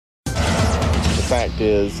fact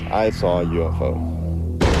is, I saw a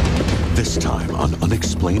UFO. This time on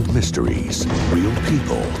Unexplained Mysteries, real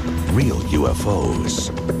people, real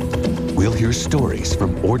UFOs. We'll hear stories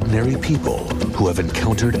from ordinary people who have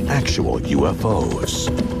encountered actual UFOs.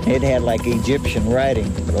 It had like Egyptian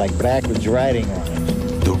writing, like backwards writing on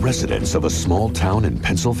it. The residents of a small town in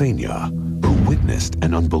Pennsylvania who witnessed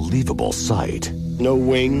an unbelievable sight. No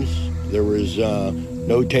wings, there was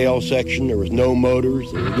no tail section, there was no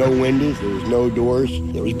motors, there was no windows, there was no doors.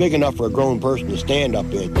 It was big enough for a grown person to stand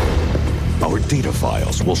up in. Our data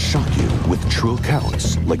files will shock you with true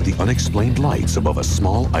accounts like the unexplained lights above a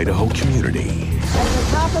small Idaho community. At the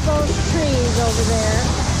top of those trees over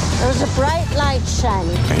there's a bright light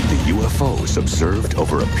shining. And the UFOs observed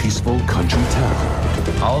over a peaceful country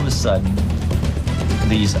town. All of a sudden,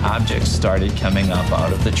 these objects started coming up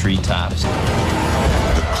out of the treetops.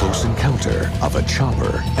 The close encounter of a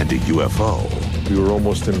chopper and a UFO. We were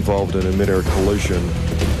almost involved in a mid-air collision.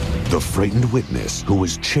 The frightened witness who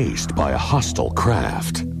was chased by a hostile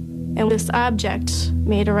craft. And this object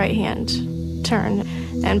made a right-hand turn.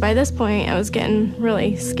 And by this point, I was getting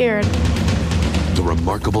really scared. The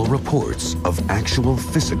remarkable reports of actual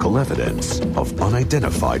physical evidence of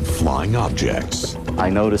unidentified flying objects. I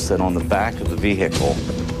noticed that on the back of the vehicle,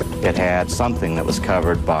 it had something that was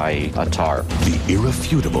covered by a tarp. The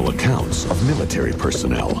irrefutable accounts of military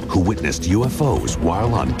personnel who witnessed UFOs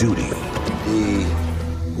while on duty. The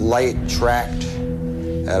light tracked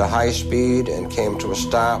at a high speed and came to a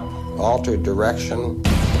stop, altered direction.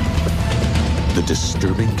 The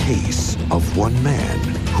disturbing case of one man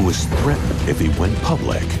who was threatened if he went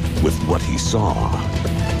public with what he saw.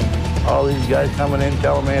 All these guys coming in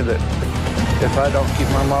telling me that if I don't keep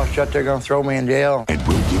my mouth shut, they're going to throw me in jail. And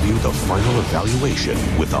we'll give you the final evaluation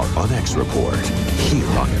with our UNX report here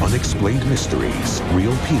on Unexplained Mysteries,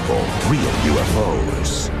 Real People, Real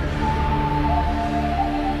UFOs.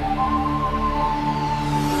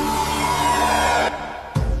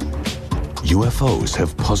 UFOs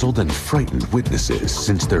have puzzled and frightened witnesses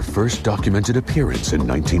since their first documented appearance in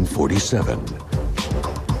 1947.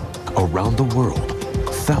 Around the world,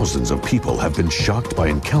 thousands of people have been shocked by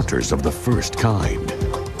encounters of the first kind.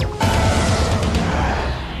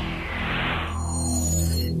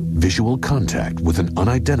 Visual contact with an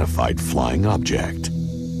unidentified flying object.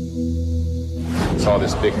 Saw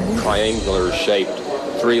this big triangular shaped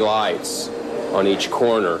 3 lights on each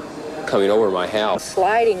corner coming over my house.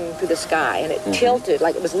 Sliding through the sky, and it tilted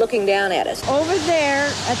like it was looking down at us. Over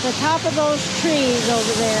there, at the top of those trees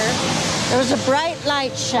over there's a bright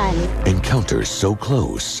light shining. Encounters so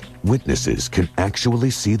close, witnesses can actually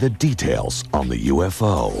see the details on the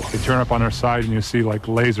UFO. You turn up on their side and you see like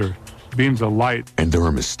laser beams of light. And there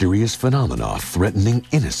are mysterious phenomena threatening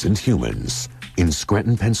innocent humans. In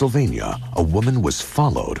Scranton, Pennsylvania, a woman was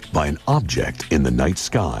followed by an object in the night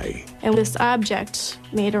sky. And this object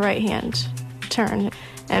made a right-hand turn.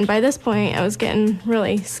 And by this point, I was getting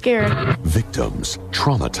really scared. Victims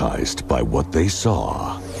traumatized by what they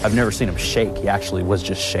saw. I've never seen him shake. He actually was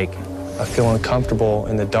just shaking. I feel uncomfortable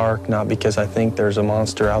in the dark, not because I think there's a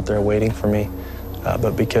monster out there waiting for me,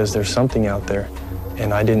 but because there's something out there,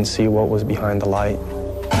 and I didn't see what was behind the light.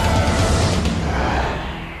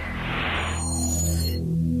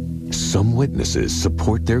 Some witnesses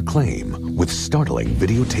support their claim with startling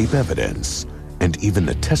videotape evidence and even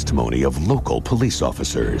the testimony of local police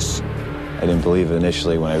officers. I didn't believe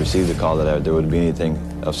initially when I received the call that there would be anything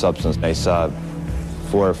of substance. I saw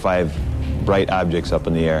 4 or 5 bright objects up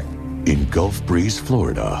in the air. In Gulf Breeze,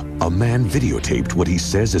 Florida, a man videotaped what he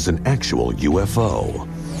says is an actual UFO.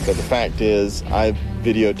 But the fact is, I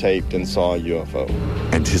videotaped and saw a UFO.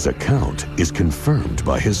 And his account is confirmed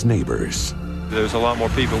by his neighbors. There's a lot more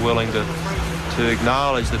people willing to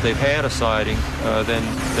acknowledge that they've had a sighting than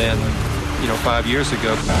 5 years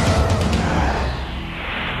ago.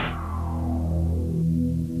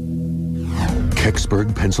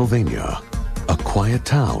 Kecksburg, Pennsylvania, a quiet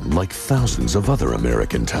town like thousands of other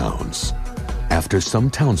American towns. After some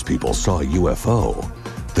townspeople saw a UFO,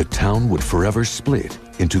 the town would forever split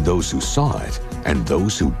into those who saw it and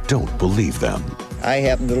those who don't believe them. I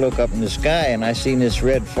happened to look up in the sky and I seen this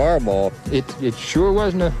red fireball. It sure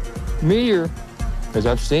wasn't a meteor, because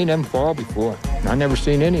I've seen them fall before. I never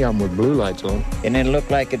seen any of them with blue lights on. And it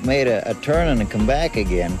looked like it made a turn and come back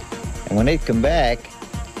again. And when it come back,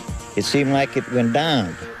 it seemed like it went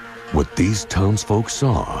down. What these townsfolk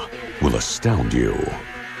saw will astound you.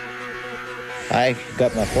 I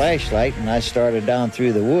got my flashlight and I started down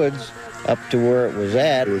through the woods up to where it was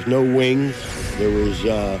at. There was no wings, there was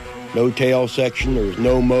no tail section, there was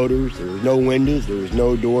no motors, there was no windows, there was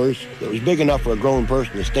no doors. It was big enough for a grown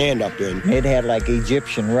person to stand up in. It had like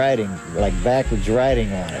Egyptian writing, like backwards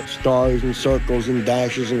writing on it. Stars and circles and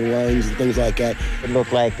dashes and lines and things like that. It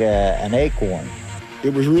looked like an acorn.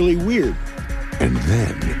 It was really weird. And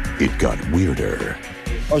then it got weirder.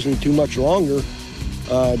 Wasn't too much longer.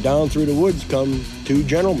 Down through the woods come two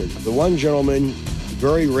gentlemen. The one gentleman,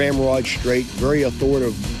 very ramrod straight, very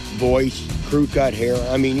authoritative voice, crew-cut hair.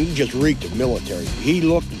 I mean, he just reeked of military. He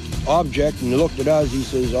looked at the object and looked at us. He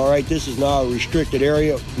says, all right, this is now a restricted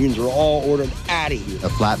area. Means we're all ordered out of here. The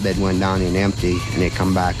flatbed went down and empty, and they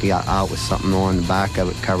come back out with something on the back of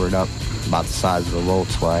it covered up about the size of a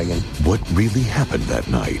Volkswagen. What really happened that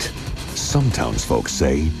night? Some townsfolk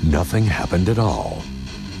say nothing happened at all.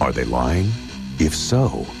 Are they lying? If so,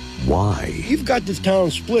 why? You've got this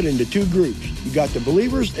town split into two groups. You got the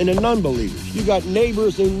believers and the non-believers. You got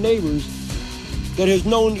neighbors and neighbors that has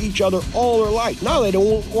known each other all their life. Now they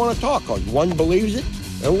don't want to talk because one believes it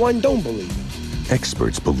and one don't believe it.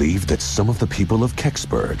 Experts believe that some of the people of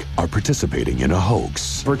Kecksburg are participating in a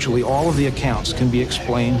hoax. Virtually all of the accounts can be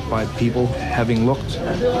explained by people having looked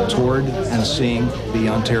toward and seeing the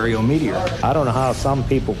Ontario meteor. I don't know how some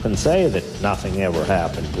people can say that nothing ever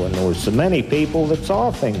happened when there were so many people that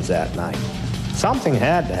saw things that night. Something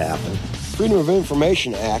had to happen. Freedom of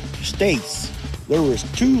Information Act states there was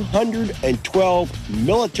 212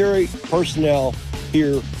 military personnel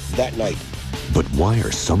here that night. But why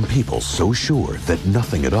are some people so sure that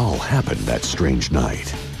nothing at all happened that strange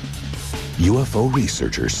night? UFO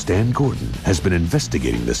researcher Stan Gordon has been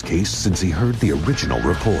investigating this case since he heard the original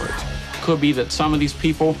report. Could be that some of these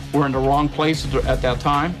people were in the wrong place at that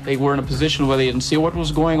time. They were in a position where they didn't see what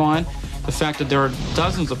was going on. The fact that there are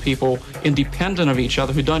dozens of people independent of each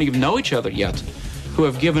other who don't even know each other yet, who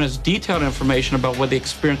have given us detailed information about what they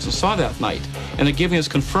experienced and saw that night. And they're giving us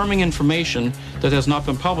confirming information that has not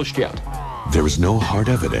been published yet. There is no hard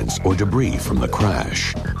evidence or debris from the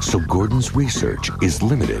crash, so Gordon's research is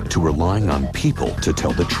limited to relying on people to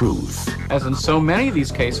tell the truth. As in so many of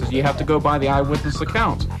these cases, you have to go by the eyewitness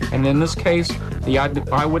accounts. And in this case, the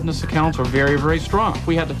eyewitness accounts are very, very strong. If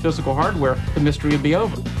we had the physical hardware, the mystery would be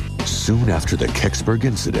over. Soon after the Kecksburg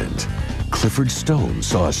incident, Clifford Stone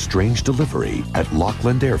saw a strange delivery at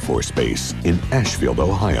Lockland Air Force Base in Ashfield,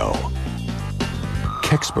 Ohio.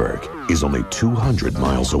 Kecksburg is only 200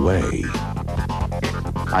 miles away.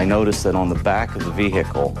 I noticed that on the back of the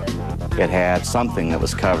vehicle, it had something that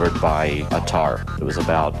was covered by a tarp. It was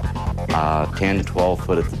about 10 to 12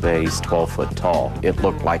 foot at the base, 12 foot tall. It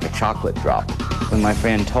looked like a chocolate drop. When my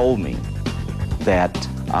friend told me that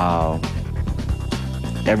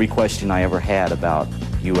every question I ever had about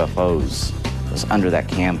UFOs was under that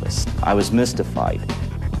canvas, I was mystified.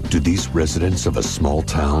 Do these residents of a small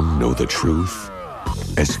town know the truth?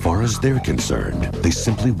 As far as they're concerned, they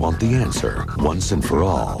simply want the answer once and for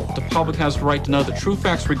all. The public has the right to know the true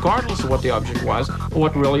facts regardless of what the object was or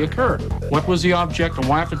what really occurred. What was the object and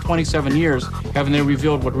why after 27 years haven't they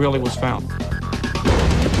revealed what really was found?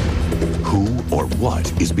 Who or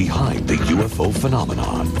what is behind the UFO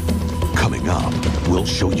phenomenon? Coming up, we'll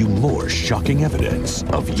show you more shocking evidence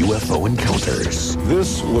of UFO encounters.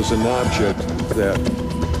 This was an object that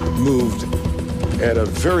moved at a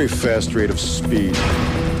very fast rate of speed.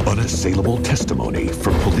 Unassailable testimony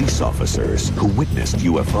from police officers who witnessed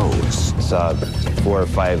UFOs. Saw 4 or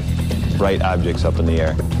 5 bright objects up in the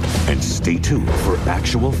air. And stay tuned for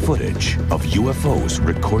actual footage of UFOs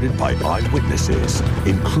recorded by eyewitnesses,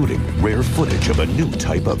 including rare footage of a new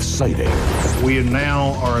type of sighting. We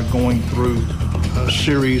now are going through a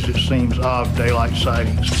series, it seems, of daylight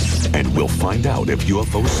sightings. And we'll find out if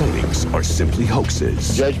UFO sightings are simply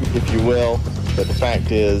hoaxes. Judge me if you will, but the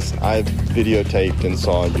fact is, I've videotaped and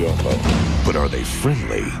saw a UFO. But are they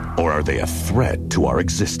friendly, or are they a threat to our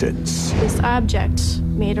existence? This object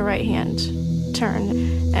made a right-hand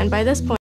turn, and by this point,